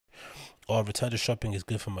Oh, return to shopping is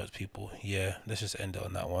good for most people. Yeah, let's just end it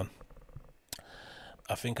on that one.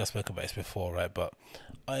 I think I spoke about this before, right? But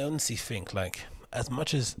I honestly think, like, as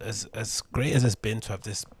much as great as it's been to have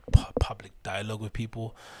this public dialogue with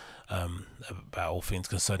people, about all things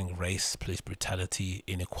concerning race, police brutality,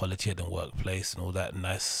 inequality at the workplace, and all that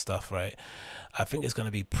nice stuff, right? I think it's going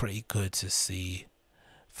to be pretty good to see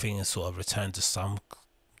things sort of return to some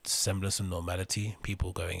semblance of normality.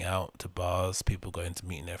 People going out to bars, people going to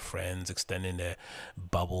meeting their friends, extending their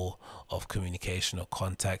bubble of communication or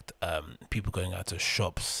contact. People going out to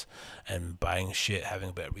shops and buying shit, having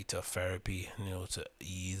a bit of retail therapy, to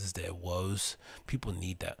ease their woes. People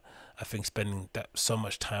need that. I think spending that so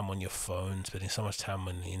much time on your phone, spending so much time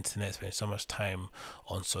on the internet, spending so much time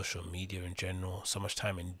on social media in general, so much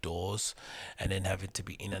time indoors, and then having to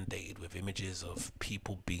be inundated with images of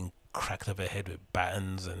people being cracked over their head with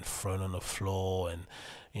batons and thrown on the floor, and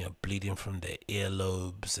bleeding from their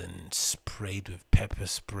earlobes and sprayed with pepper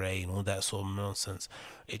spray and all that sort of nonsense.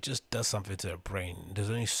 It just does something to the brain. There's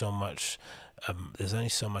only so much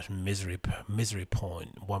misery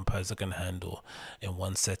porn one person can handle in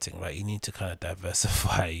one setting, right? You need to kind of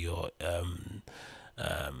diversify your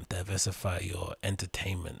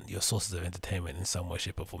entertainment, your sources of entertainment in some way,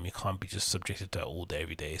 shape, or form. You can't be just subjected to it all day,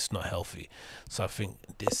 every day. It's not healthy. So I think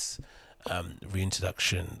this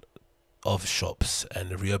reintroduction of shops and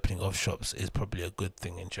the reopening of shops is probably a good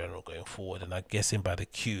thing in general going forward. And I'm guessing by the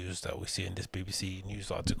cues that we see in this BBC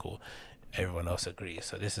News article, everyone else agrees.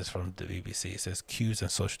 So this is from the BBC. It says queues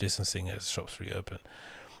and social distancing as shops reopen.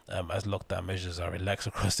 As lockdown measures are relaxed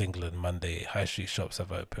across England Monday, high street shops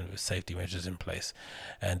have opened with safety measures in place.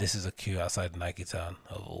 And this is a queue outside Nike Town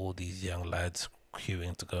of all these young lads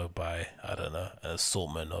queuing to go buy, I don't know, an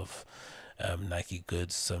assortment of Nike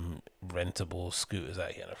goods, some rentable scooters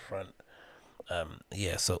out here in the front.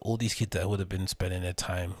 Yeah, so all these kids that would have been spending their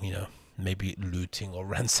time, maybe looting or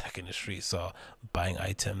ransacking the streets, or buying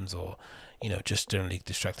items, or just generally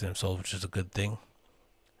distracting themselves, which is a good thing.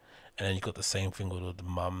 And then you got the same thing with all the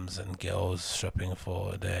mums and girls shopping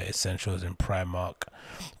for their essentials in Primark.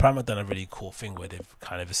 Primark done a really cool thing where they've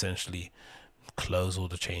kind of essentially closed all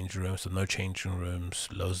the change rooms, so no changing rooms,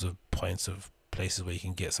 loads of points of places where you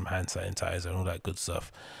can get some hand sanitizer and all that good stuff.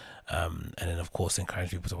 And then of course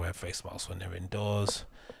encourage people to wear face masks when they're indoors.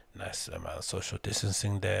 Nice amount of social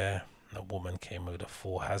distancing there. A woman came with a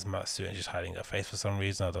full hazmat suit and just hiding her face for some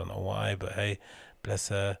reason. I don't know why, but hey, bless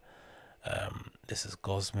her. This is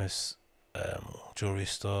Goldsmiths jewelry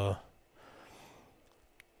store.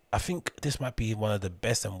 I think this might be one of the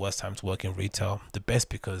best and worst times to work in retail. The best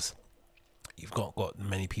because you've got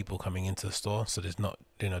many people coming into the store, so there's not,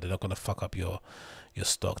 they're not gonna fuck up your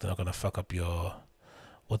stock. They're not gonna fuck up your,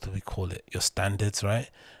 what do we call it, your standards, right?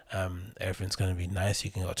 Everything's going to be nice.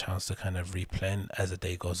 You can get a chance to kind of replenish as the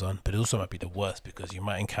day goes on, but it also might be the worst because you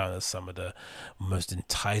might encounter some of the most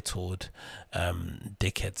entitled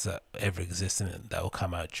dickheads that ever exist in it that will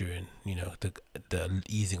come out during the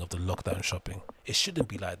easing of the lockdown shopping. It shouldn't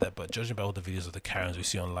be like that, but judging by all the videos of the Karens we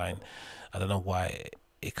see online, I don't know why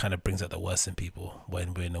it kind of brings out the worst in people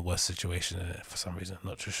when we're in a worse situation for some reason.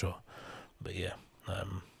 Not too sure, but yeah.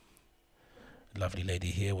 Lovely lady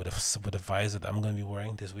here with a visor that I'm going to be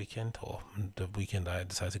wearing this weekend, or the weekend I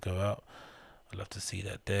decide to go out. I'd love to see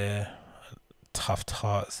that there. Tough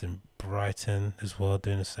Tarts in Brighton as well,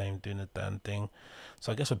 doing the same, doing the damn thing.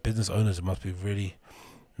 So I guess for business owners, it must be really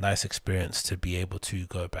nice experience to be able to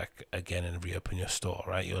go back again and reopen your store,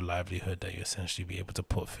 right? Your livelihood, that you essentially be able to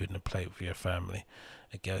put food on a plate for your family.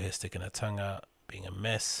 A girl here sticking her tongue out, being a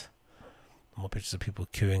mess. More pictures of people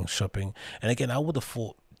queuing, shopping. And again, I would have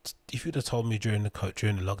thought, if you'd have told me during the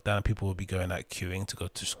lockdown people would be going out queuing to go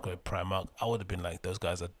Primark, I would have been like, those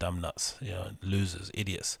guys are dumb nuts, losers,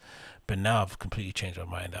 idiots. But now I've completely changed my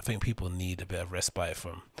mind. I think people need a bit of respite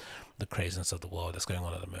from the craziness of the world that's going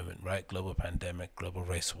on at the moment, right? Global pandemic, global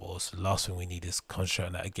race wars. The last thing we need is concentrate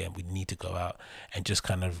on that again. We need to go out and just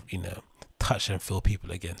kind of touch and feel people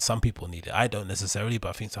again. Some people need it. I don't necessarily, but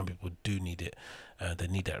I think some people do need it. They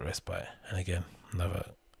need that respite. And again, another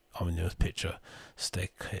ominous picture.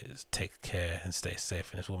 Take care and stay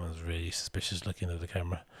safe. And this woman's really suspicious looking at the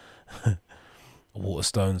camera.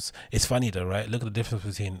 Waterstones. It's funny though, right? Look at the difference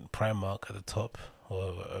between Primark at the top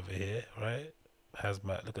or over here, right?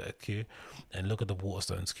 Hazmat. Look at a queue, and look at the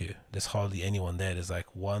Waterstones queue. There's hardly anyone there. There's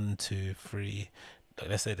like 1, 2, 3.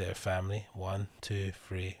 Let's say they're a family. 1, 2,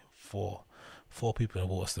 3, 4. 4 people in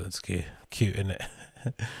a Waterstones queue. Cute, isn't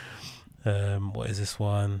it? What is this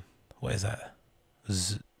one? What is that?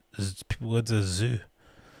 People go to the zoo.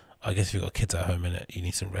 I guess if you've got kids at home in it, you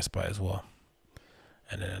need some respite as well.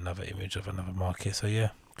 And then another image of another market. So yeah,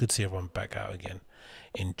 good to see everyone back out again,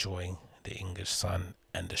 enjoying the English Sun,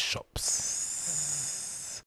 and the shops.